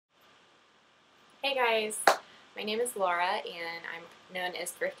Hey guys, my name is Laura and I'm known as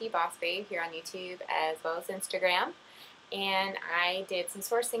Thrifty Boss Babe here on YouTube as well as Instagram. And I did some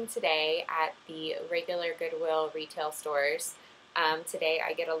sourcing today at the regular Goodwill retail stores. Today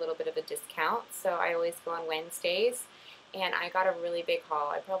I get a little bit of a discount, so I always go on Wednesdays. And I got a really big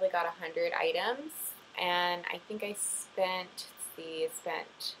haul. I probably got 100 items, and I think I spent, I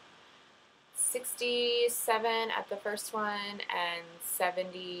spent 67 at the first one and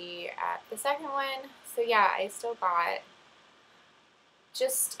 70 at the second one. So yeah, I still got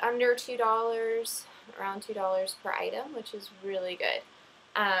just under $2, around $2 per item, which is really good.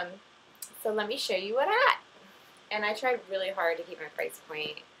 So let me show you what I got. And I tried really hard to keep my price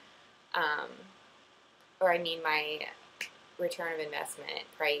point, my return of investment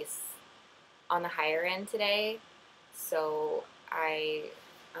price on the higher end today. So I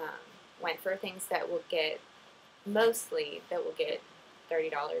went for things that will get, mostly that will get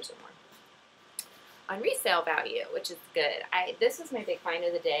 $30 or more on resale value, which is good. This was my big find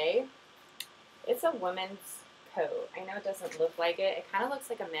of the day. It's a women's coat. I know it doesn't look like it. It kind of looks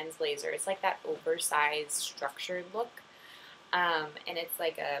like a men's blazer. It's like that oversized structured look. And it's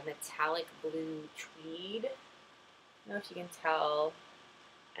like a metallic blue tweed. I don't know if you can tell.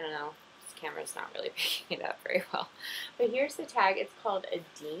 I don't know. This camera's not really picking it up very well. But here's the tag. It's called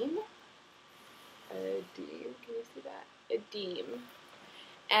Adeem. Adeem. Can you see that? Adeem.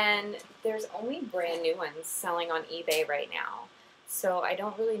 And there's only brand new ones selling on eBay right now. So I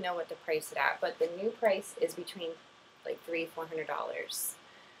don't really know what to price it at, but the new price is between like $300–400.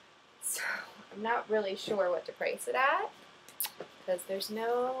 So I'm not really sure what to price it at because there's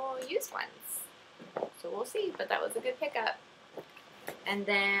no used ones. So we'll see, but that was a good pickup. And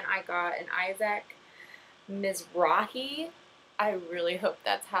then I got an Isaac Mizrahi. I really hope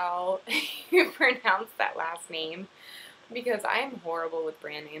that's how you pronounce that last name, because I am horrible with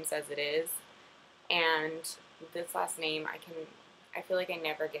brand names as it is, and this last name I feel like I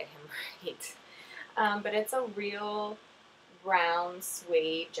never get him right. But it's a real brown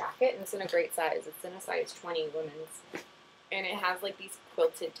suede jacket, and it's in a great size. It's in a size 20 women's, and it has like these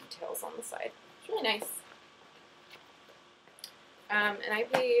quilted details on the side. It's really nice. And I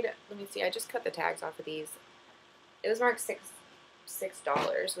paid, let me see, I just cut the tags off of these. It was marked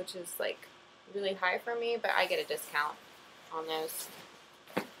 $6, which is like really high for me, but I get a discount on those.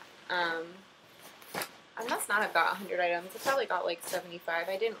 I must not have got 100 items. I probably got like 75.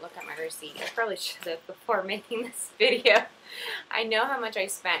 I didn't look at my receipt. I probably should have before making this video. I know how much I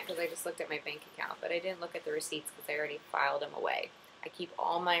spent because I just looked at my bank account, but I didn't look at the receipts because I already filed them away. I keep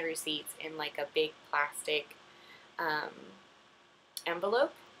all my receipts in like a big plastic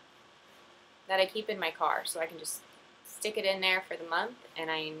envelope that I keep in my car, so I can just stick it in there for the month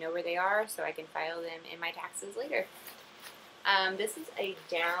and I know where they are, so I can file them in my taxes later. This is a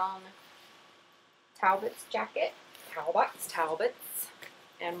down Talbot's jacket. Talbot's.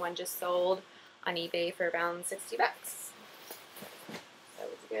 And one just sold on eBay for around 60 bucks. That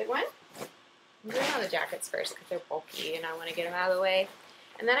was a good one. I'm doing all the jackets first because they're bulky and I want to get them out of the way.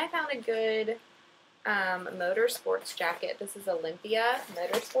 And then I found a good motorsports jacket. This is Olympia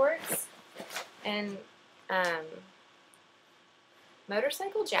Motorsports. And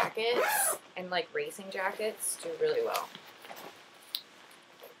motorcycle jackets and like racing jackets do really well.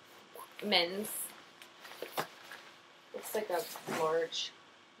 Men's. Looks like a large.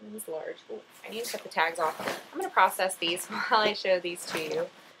 Men's large. Ooh, I need to cut the tags off. I'm going to process these while I show these to you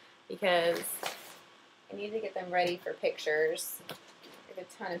because I need to get them ready for pictures. I have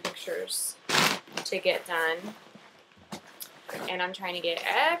a ton of pictures to get done. And I'm trying to get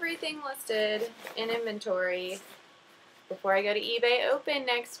everything listed in inventory before I go to eBay Open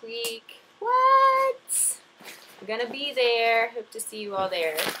next week. What? I'm going to be there. Hope to see you all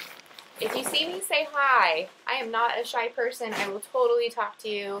there. If you see me, say hi. I am not a shy person. I will totally talk to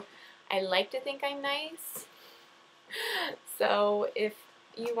you. I like to think I'm nice. So if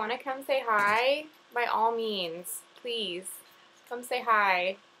you want to come say hi, by all means, please come say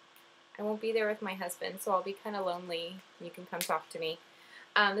hi. I won't be there with my husband, so I'll be kind of lonely. You can come talk to me.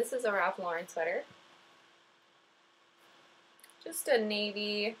 This is a Ralph Lauren sweater. Just a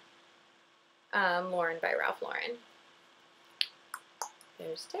navy Lauren by Ralph Lauren.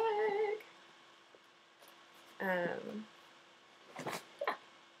 There's tag. Yeah.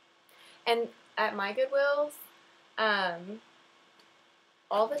 And at my Goodwills,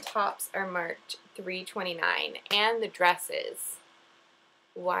 all the tops are marked $3.29, and the dresses.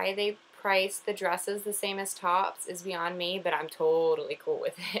 Why they price the dresses the same as tops is beyond me, but I'm totally cool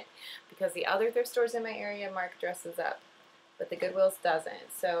with it because the other thrift stores in my area mark dresses up, but the Goodwills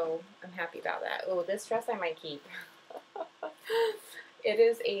doesn't, so I'm happy about that. Oh, this dress I might keep. It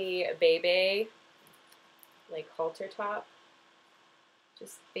is a Bebe like halter top.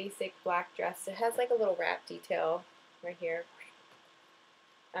 Just basic black dress. It has like a little wrap detail right here.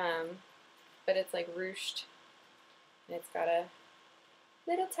 But it's like ruched. And it's got a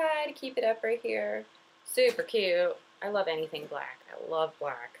little tie to keep it up right here. Super cute. I love anything black. I love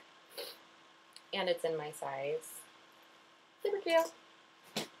black. And it's in my size. Super cute.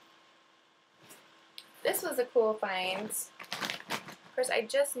 This was a cool find. Of course, I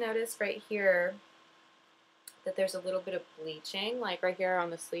just noticed right here that there's a little bit of bleaching, like right here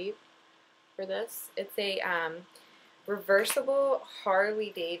on the sleeve for this. It's a reversible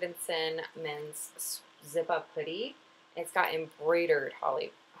Harley Davidson men's zip-up hoodie. It's got embroidered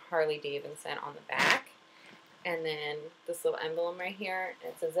Harley Davidson on the back. And then this little emblem right here,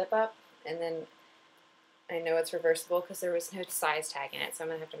 it's a zip-up. And then I know it's reversible because there was no size tag in it, so I'm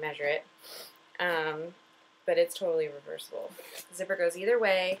going to have to measure it. But it's totally reversible. The zipper goes either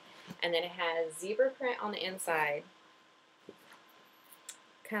way, and then it has zebra print on the inside,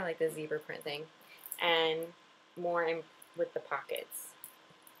 kind of like the zebra print thing, and more with the pockets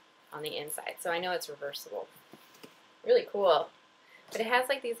on the inside. So I know it's reversible. Really cool. But it has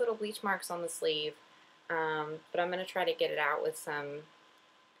like these little bleach marks on the sleeve, but I'm going to try to get it out with some,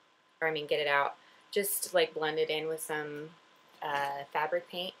 get it out, just like blend it in with some fabric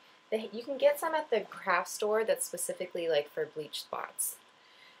paint. You can get some at the craft store that's specifically like for bleach spots.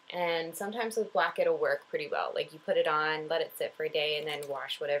 And sometimes with black it'll work pretty well. Like you put it on, let it sit for a day, and then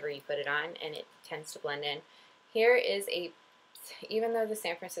wash whatever you put it on, and it tends to blend in. Here is even though the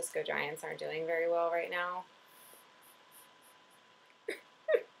San Francisco Giants aren't doing very well right now,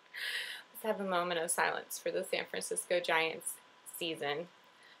 let's have a moment of silence for the San Francisco Giants season,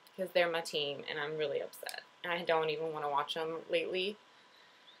 because they're my team and I'm really upset. I don't even want to watch them lately.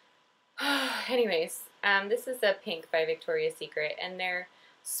 Anyways, this is a pink by Victoria's Secret, and their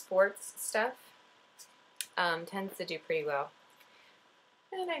sports stuff tends to do pretty well.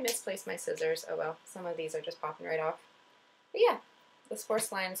 And I misplaced my scissors. Oh well, some of these are just popping right off. But yeah, the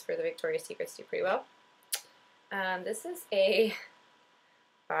sports lines for the Victoria's Secrets do pretty well. This is a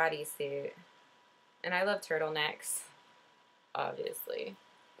bodysuit, and I love turtlenecks, obviously.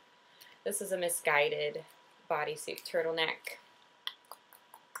 This is a misguided bodysuit turtleneck.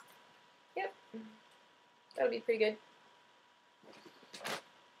 Yep, that'll be pretty good.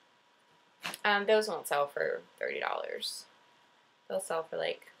 Those won't sell for $30. They'll sell for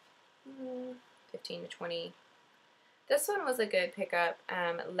like 15 to 20. This one was a good pickup.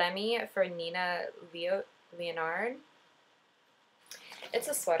 Lemmy for Nina Leonard. It's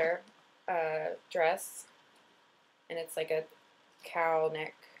a sweater dress, and it's like a cow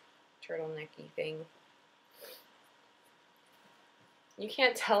neck, turtlenecky thing. You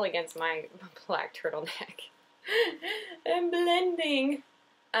can't tell against my black turtleneck. I'm blending.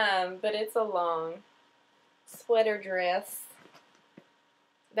 But it's a long sweater dress.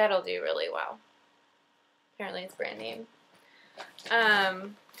 That'll do really well. Apparently it's brand name.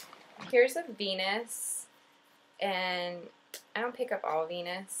 Here's a Venus, and I don't pick up all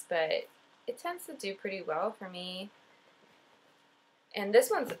Venus, but it tends to do pretty well for me. And this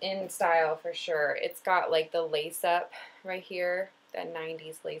one's in style for sure. It's got like the lace up right here. That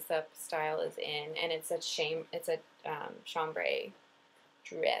 90s lace up style is in, and it's a chambray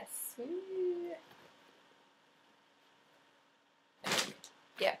dress. Ooh.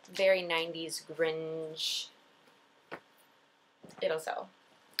 Yeah, very 90s grunge. It'll sell.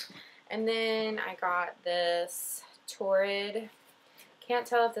 And then I got this Torrid. Can't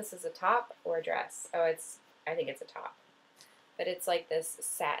tell if this is a top or a dress. Oh, I think it's a top. But it's like this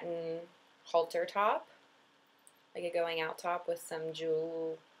satin halter top. Like a going out top with some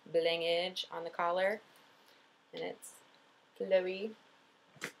jewel blingage on the collar. And it's flowy.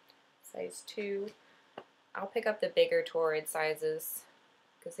 Size 2. I'll pick up the bigger Torrid sizes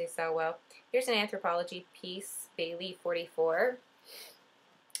because they sell well. Here's an Anthropologie piece, Bailey 44.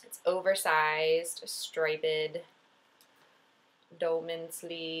 It's oversized, striped, dolman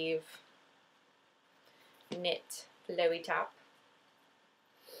sleeve, knit, flowy top.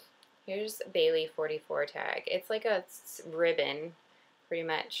 Here's Bailey 44 tag. It's like a ribbon, pretty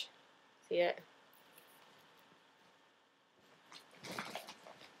much. See it?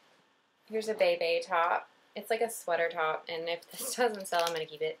 Here's a Bebe top. It's like a sweater top, and if this doesn't sell, I'm going to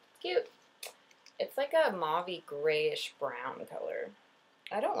keep it. It's cute. It's like a mauvey grayish brown color.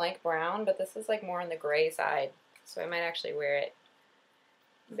 I don't like brown, but this is like more on the gray side, so I might actually wear it.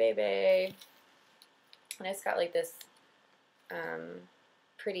 Bebe. And it's got like this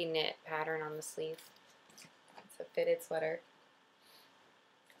pretty knit pattern on the sleeve. It's a fitted sweater.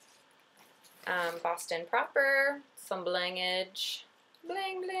 Boston Proper, some blingage.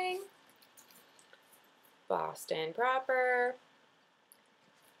 Bling bling. Boston Proper.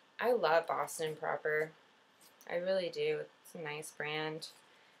 I love Boston Proper. I really do. It's a nice brand.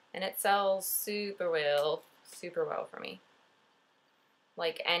 And it sells super well for me.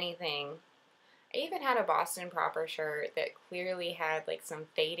 Like anything. I even had a Boston Proper shirt that clearly had like some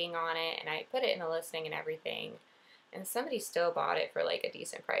fading on it, and I put it in a listing and everything. And somebody still bought it for like a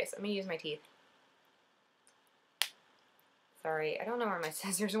decent price. I'm gonna use my teeth. Sorry, I don't know where my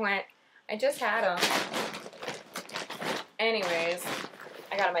scissors went. I just had them. Anyways,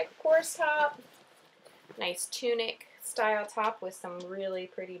 I got a Michael Kors top. Nice tunic style top with some really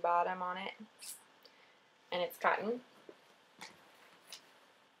pretty bottom on it. And it's cotton.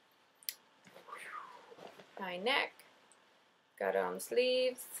 High neck. Got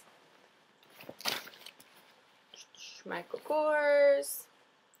sleeves. Michael Kors.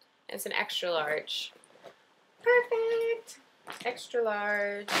 And it's an extra large. Perfect! Extra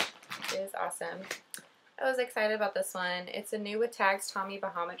large is awesome. I was excited about this one. It's a new with tags Tommy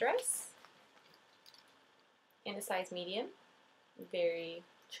Bahama dress in a size medium. Very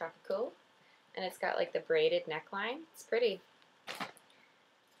tropical. And it's got like the braided neckline. It's pretty.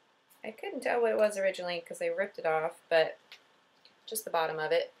 I couldn't tell what it was originally because I ripped it off, but just the bottom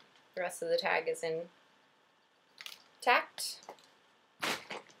of it. The rest of the tag is intact.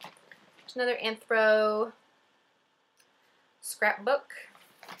 There's another Anthro scrapbook.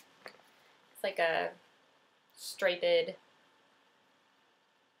 It's like a striped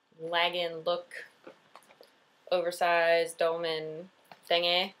legging look, oversized dolman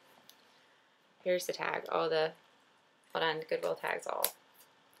thingy. Here's the tag. All the, hold on, Goodwill tags all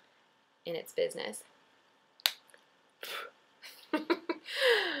in its business.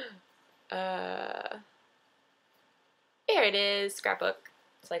 Here it is, scrapbook.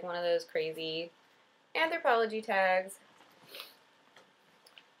 It's like one of those crazy anthropology tags.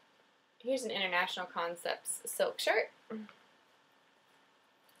 Here's an International Concepts silk shirt.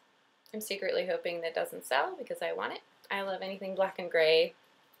 I'm secretly hoping that doesn't sell because I want it. I love anything black and gray.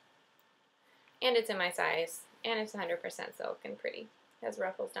 And it's in my size. And it's 100% silk and pretty. It has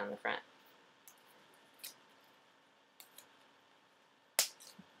ruffles down the front.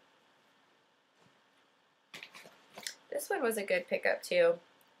 This one was a good pickup too.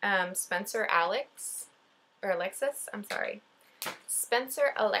 Spencer Alexis, I'm sorry.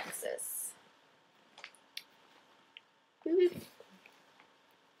 Spencer Alexis. This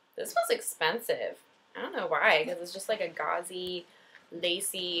was expensive. I don't know why, because it's just like a gauzy,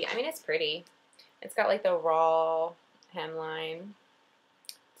 lacy, I mean it's pretty. It's got like the raw hemline.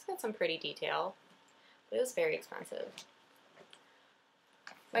 It's got some pretty detail, but it was very expensive.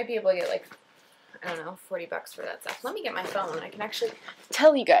 Might be able to get like, I don't know, 40 bucks for that stuff. Let me get my phone. I can actually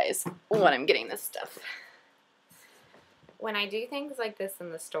tell you guys when I'm getting this stuff. When I do things like this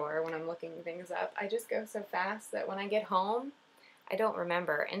in the store, when I'm looking things up, I just go so fast that when I get home, I don't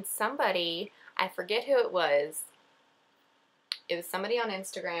remember. And somebody, I forget who it was somebody on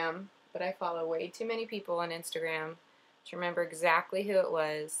Instagram, but I follow way too many people on Instagram to remember exactly who it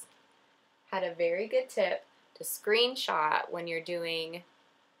was, had a very good tip to screenshot when you're doing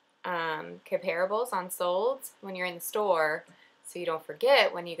comparables on solds when you're in the store so you don't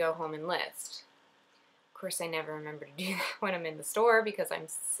forget when you go home and list. Of course, I never remember to do that when I'm in the store because I'm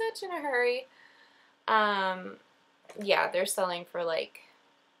such in a hurry. Yeah, they're selling for like,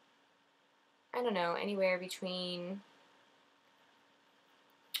 I don't know, anywhere between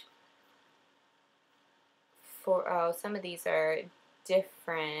some of these are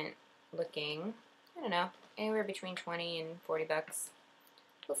different looking. I don't know, anywhere between 20 and 40 bucks.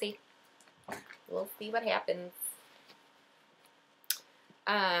 We'll see. We'll see what happens.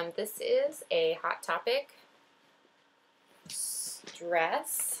 This is a Hot Topic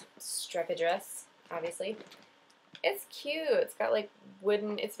dress, strappy dress, obviously. It's cute. It's got like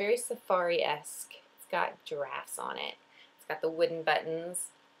wooden, it's very safari-esque. It's got giraffes on it. It's got the wooden buttons,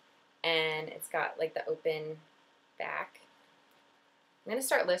 and it's got like the open back. I'm going to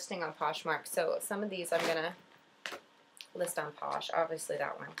start listing on Poshmark, so some of these I'm going to list on Posh, obviously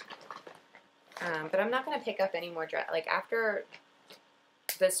that one. But I'm not going to pick up any more dress. Like after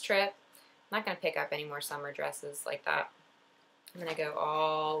this trip, I'm not going to pick up any more summer dresses like that. I'm going to go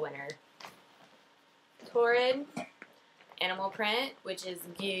all winter. Torrid, animal print, which is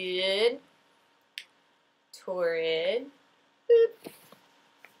good. Torrid. Boop.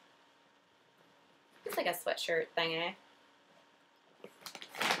 It's like a sweatshirt thing, eh?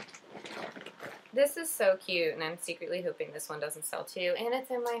 This is so cute, and I'm secretly hoping this one doesn't sell too, and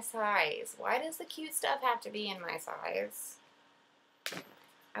it's in my size. Why does the cute stuff have to be in my size?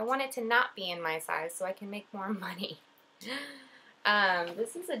 I want it to not be in my size so I can make more money.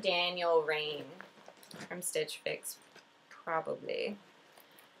 This is a Daniel Rain from Stitch Fix, probably.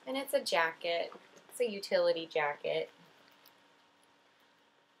 And it's a jacket. It's a utility jacket.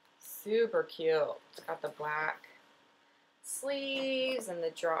 Super cute. It's got the black sleeves and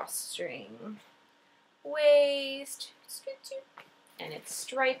the drawstring waist. And it's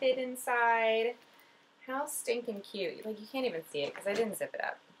striped inside. How stinking cute. Like, you can't even see it because I didn't zip it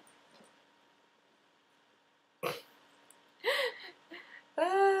up.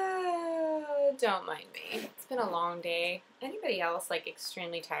 Don't mind me. It's been a long day. Anybody else like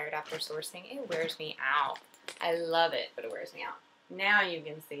extremely tired after sourcing? It wears me out. I love it, but it wears me out. Now you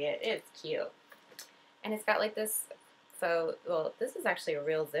can see it. It's cute. And it's got like this faux, well, this is actually a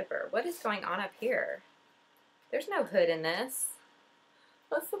real zipper. What is going on up here? There's no hood in this.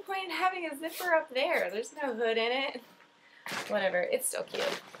 What's the point in having a zipper up there? There's no hood in it. Whatever. It's still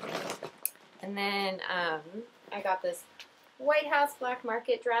cute. And then I got this White House Black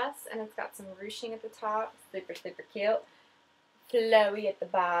Market dress, and it's got some ruching at the top. Super, super cute. Flowy at the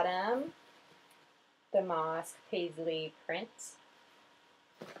bottom. Damask paisley print.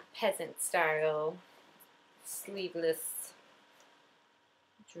 Peasant style sleeveless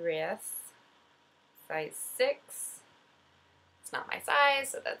dress. Size 6. It's not my size,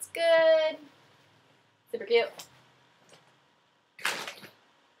 so that's good. Super cute.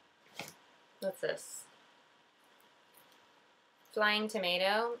 What's this? Flying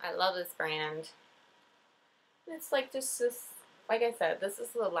Tomato. I love this brand. It's like just this, like I said, this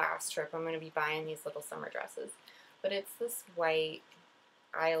is the last trip I'm going to be buying these little summer dresses. But it's this white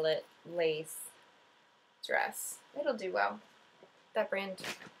eyelet lace dress. It'll do well. That brand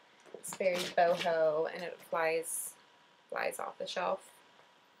is very boho and it flies off the shelf.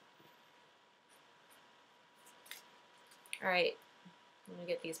 Alright, let me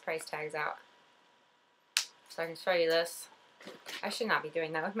get these price tags out so I can show you this. I should not be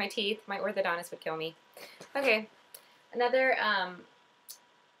doing that with my teeth. My orthodontist would kill me. Okay, another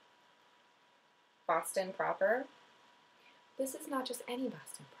Boston Proper. This is not just any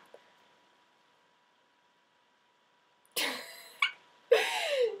Boston Proper.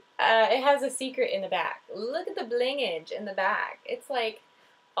 It has a secret in the back. Look at the blingage in the back. It's like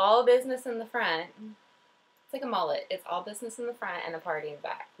all business in the front. It's like a mullet. It's all business in the front and the party in the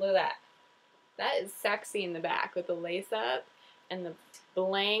back. Look at that. That is sexy in the back with the lace up and the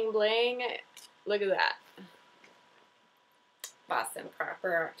bling bling. Look at that. Boston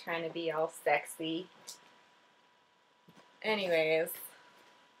Proper, trying to be all sexy. Anyways,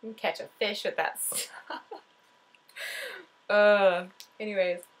 you can catch a fish with that stuff.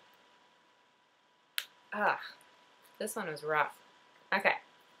 Anyways. This one was rough. Okay.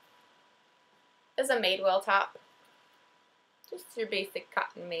 This is a Madewell top. Just your basic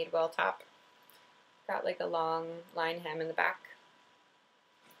cotton Madewell top. Got like a long line hem in the back.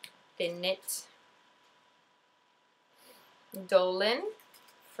 Thin knit. Dolan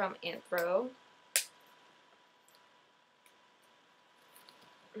from Anthro.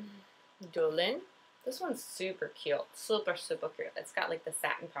 Dolan. This one's super cute. Super, super cute. It's got like the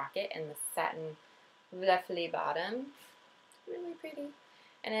satin pocket and the satin ruffly bottom. Really pretty.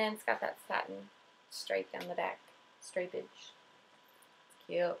 And then it's got that satin stripe down the back. Stripage.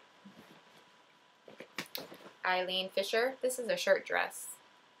 Cute. Eileen Fisher. This is a shirt dress.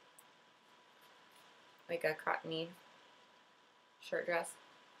 Like a cottony shirt dress.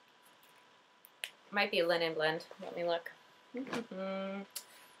 Might be a linen blend. Let me look.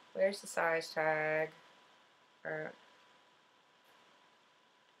 Where's the size tag?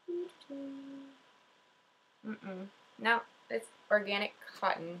 No, it's organic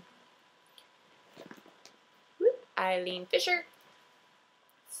cotton. Eileen Fisher.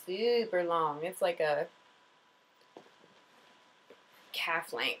 Super long. It's like a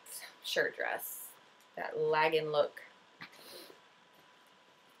calf length shirt dress. That lagging look.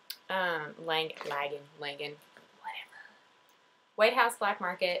 Lagging, whatever. White House Black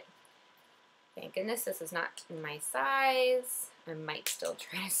Market. Thank goodness this is not my size. I might still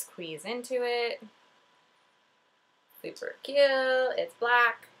try to squeeze into it. Super cute. It's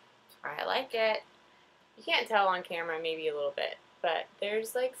black. That's why I like it. You can't tell on camera, maybe a little bit, but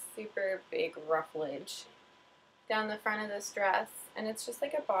there's like super big rufflage down the front of this dress, and it's just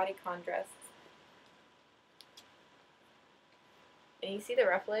like a bodycon dress. And you see the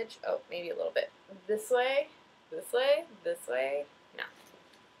rufflage? Oh, maybe a little bit. This way, this way, this way. No.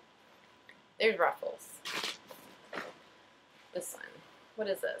 There's ruffles. This one. What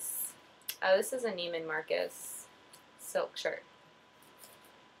is this? Oh, this is a Neiman Marcus silk shirt.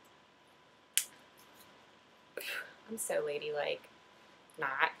 I'm so ladylike.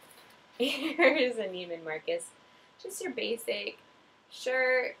 Not. Here's a Neiman Marcus. Just your basic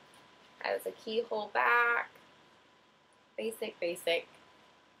shirt. Has a keyhole back. Basic, basic.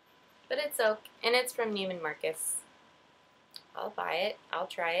 But it's oak, and it's from Neiman Marcus. I'll buy it. I'll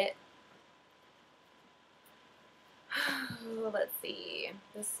try it. Let's see.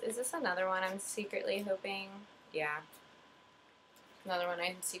 Is this another one I'm secretly hoping? Yeah. Another one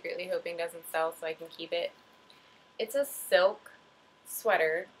I'm secretly hoping doesn't sell so I can keep it. It's a silk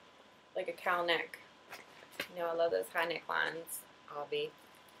sweater, like a cowl neck. You know, I love those high neck lines. Obvi.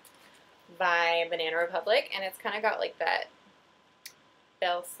 By Banana Republic, and it's kind of got like that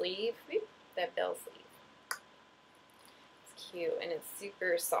bell sleeve. Whoop, that bell sleeve. It's cute, and it's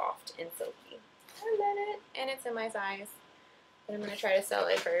super soft and silky. I love it, and it's in my size. But I'm going to try to sell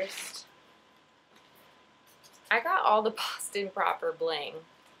it first. I got all the Boston Proper bling.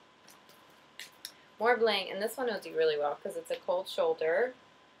 More bling, and this one will do really well because it's a cold shoulder,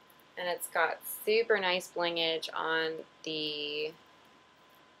 and it's got super nice blingage on the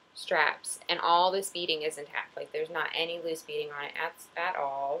straps, and all this beading is intact. Like, there's not any loose beading on it at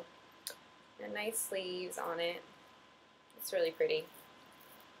all. And nice sleeves on it. It's really pretty.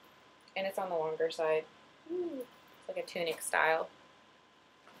 And it's on the longer side. Ooh, it's like a tunic style.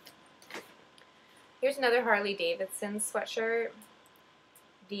 Here's another Harley Davidson sweatshirt.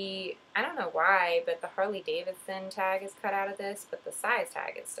 I don't know why, but the Harley Davidson tag is cut out of this, but the size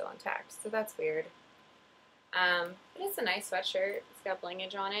tag is still intact, so that's weird. But it's a nice sweatshirt. It's got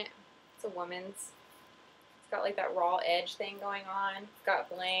blingage on it. It's a woman's. It's got like that raw edge thing going on. It's got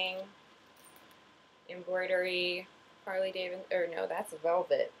bling, embroidery, Harley Davidson, or no, that's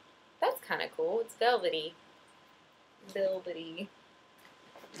velvet. That's kind of cool. It's velvety. Velvety.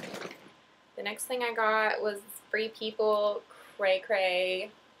 The next thing I got was Free People Cray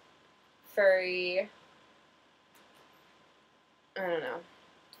Cray Furry. I don't know.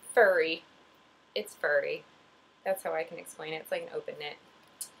 Furry. It's furry. That's how I can explain it. It's like an open knit.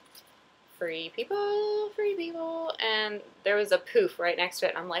 Free people, free people. And there was a poof right next to it.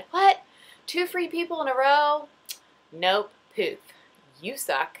 And I'm like, what? 2 free people in a row? Nope. Poof. You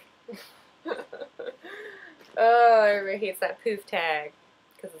suck. Oh, everybody hates that poof tag.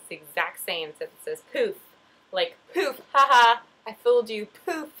 Because it's the exact same, except it says poof. Like, poof. Haha. I fooled you.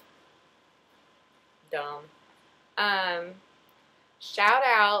 Poof. Dumb. Shout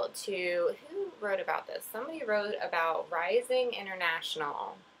out to, who wrote about this? Somebody wrote about Rising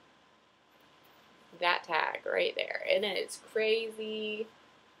International. That tag right there. And it's crazy.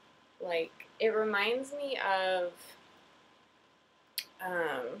 Like, it reminds me of,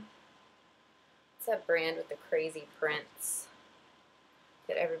 what's that brand with the crazy prints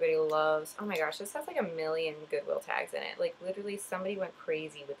that everybody loves? Oh my gosh, this has like 1 million Goodwill tags in it. Like, literally somebody went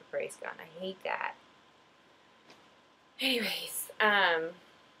crazy with the price gun. I hate that. Anyways,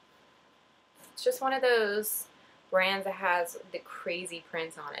 it's just one of those brands that has the crazy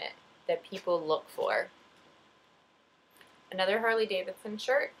prints on it that people look for. Another Harley Davidson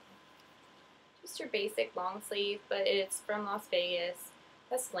shirt. Just your basic long sleeve, but it's from Las Vegas. It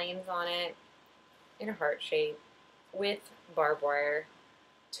has flames on it in a heart shape with barbed wire.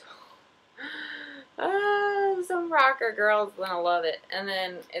 Oh, some rocker girls gonna love it. And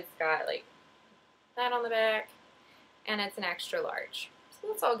then it's got like that on the back. And it's an extra large. So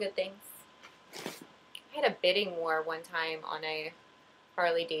that's all good things. I had a bidding war one time on a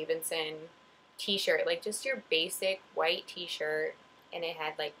Harley Davidson t-shirt. Like just your basic white t-shirt. And it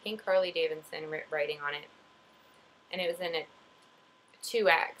had like pink Harley Davidson writing on it. And it was in a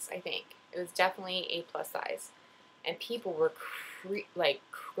 2X, I think. It was definitely a plus size. And people were like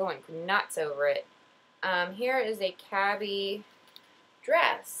going nuts over it. Here is a cabbie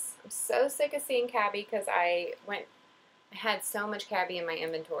dress. I'm so sick of seeing cabbie because I had so much cabbie in my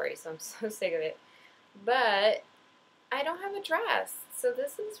inventory, so I'm so sick of it. But I don't have a dress, so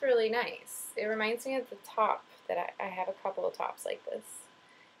this is really nice. It reminds me of the top that I have a couple of tops like this,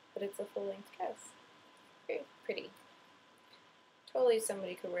 but it's a full-length dress. Very pretty. Totally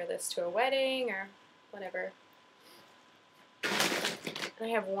somebody could wear this to a wedding or whatever. And I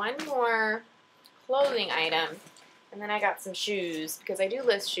have one more clothing item, and then I got some shoes, because I do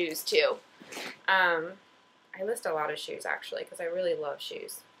list shoes too. I list a lot of shoes, actually, because I really love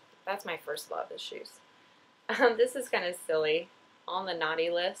shoes. That's my first love, is shoes. This is kind of silly. On the naughty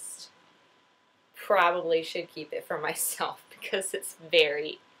list. Probably should keep it for myself, because it's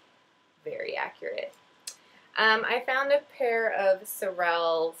very, very accurate. I found a pair of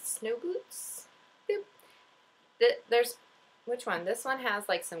Sorel snow boots. Boop. There's, which one? This one has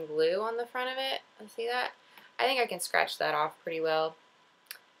like some glue on the front of it. See that? I think I can scratch that off pretty well.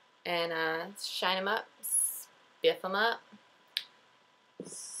 And shine them up. Biff them up.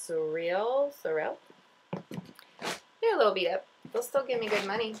 Sorel. They're a little beat up. They'll still give me good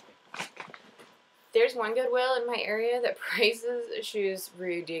money. There's one Goodwill in my area that prices shoes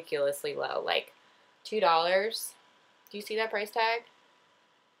ridiculously low, like $2. Do you see that price tag?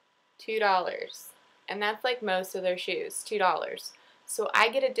 $2. And that's like most of their shoes, $2. So I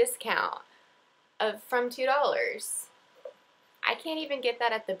get a discount from $2. I can't even get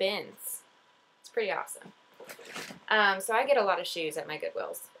that at the bins. It's pretty awesome. So I get a lot of shoes at my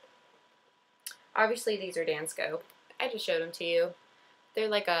Goodwills. Obviously these are Dansko. I just showed them to you. They're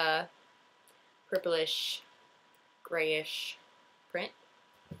like a purplish, grayish print.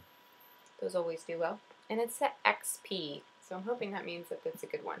 Those always do well. And it's the XP, so I'm hoping that means that it's a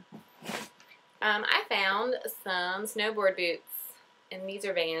good one. I found some snowboard boots, and these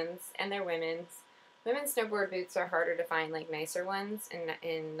are Vans, and they're women's. Women's snowboard boots are harder to find, like nicer ones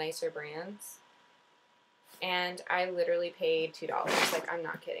in nicer brands. And I literally paid $2. Like, I'm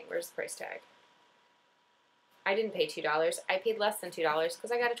not kidding. Where's the price tag? I didn't pay $2. I paid less than $2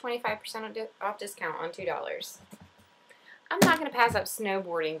 because I got a 25% off discount on $2. I'm not going to pass up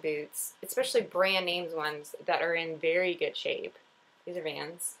snowboarding boots, especially brand names ones that are in very good shape. These are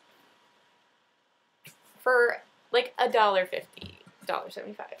Vans. For like $1.50,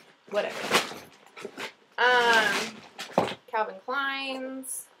 $1.75, whatever. Calvin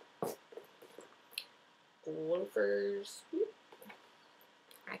Klein's, loafers.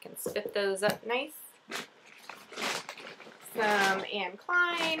 I can spit those up nice. Some Anne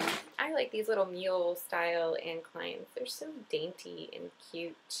Klein. I like these little mule style Anne Kleins. They're so dainty and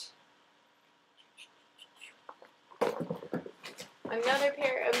cute. Another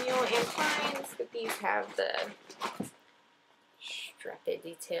pair of mule Anne Kleins, but these have the strappy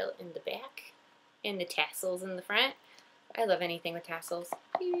detail in the back and the tassels in the front. I love anything with tassels.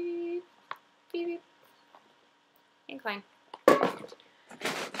 Beep, beep, beep. Anne Klein.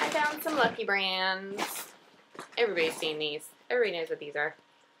 I found some Lucky brands. Everybody's seen these. Everybody knows what these are.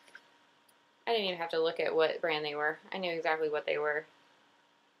 I didn't even have to look at what brand they were. I knew exactly what they were.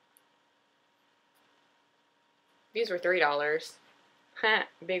 These were $3.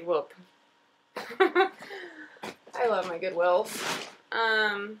 Big whoop. I love my Goodwills.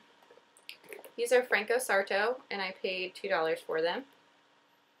 These are Franco Sarto, and I paid $2 for them.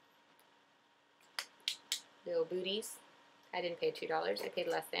 Little booties. I didn't pay $2. I paid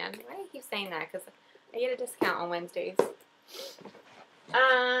less than. Why do I keep saying that? Because I get a discount on Wednesdays.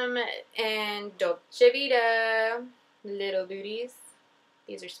 And Dolce Vita. Little booties.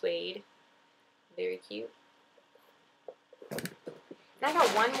 These are suede. Very cute. And I got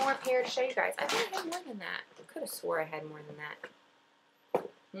one more pair to show you guys. I think I had more than that. I could have swore I had more than that.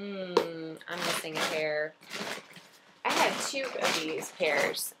 I'm missing a pair. I had 2 of these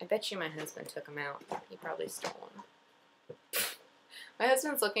pairs. I bet you my husband took them out. He probably stole them. My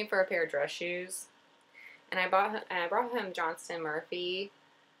husband's looking for a pair of dress shoes. And I brought him Johnston Murphy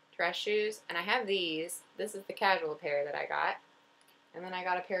dress shoes. And I have these. This is the casual pair that I got. And then I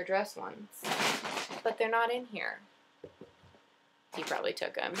got a pair of dress ones. But they're not in here. He probably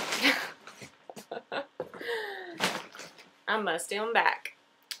took them. I must steal them back.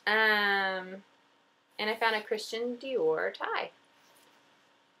 And I found a Christian Dior tie.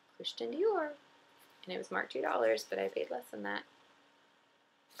 Christian Dior. And it was marked $2, but I paid less than that.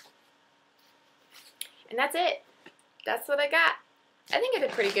 And that's it. That's what I got. I think I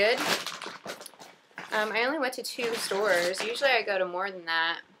did pretty good. I only went to 2 stores. Usually I go to more than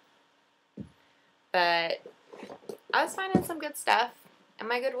that. But I was finding some good stuff. And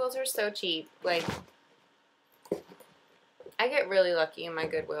my Goodwills are so cheap. Like, I get really lucky in my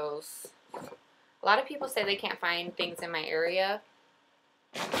Goodwills. A lot of people say they can't find things in my area.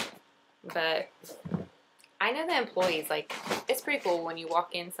 But I know the employees. Like, it's pretty cool when you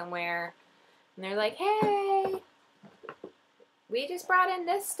walk in somewhere and they're like, hey, we just brought in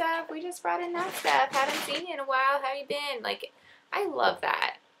this stuff. We just brought in that stuff. Haven't seen you in a while. How you been? Like, I love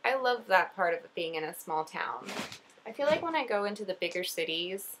that. I love that part of being in a small town. I feel like when I go into the bigger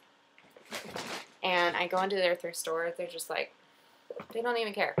cities and I go into their thrift stores, they're just like, they don't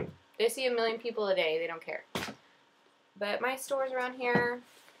even care. They see 1 million people a day. They don't care. But my stores around here,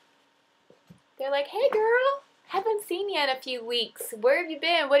 they're like, hey, girl, haven't seen you in a few weeks. Where have you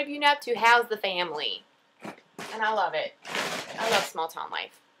been? What have you been up to? How's the family? And I love it. I love small town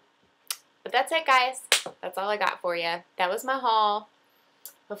life. But that's it, guys. That's all I got for you. That was my haul.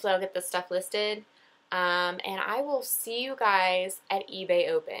 Hopefully I'll get this stuff listed. And I will see you guys at eBay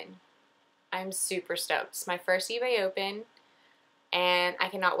Open. I'm super stoked. It's my first eBay Open, and I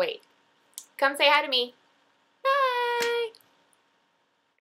cannot wait. Come say hi to me.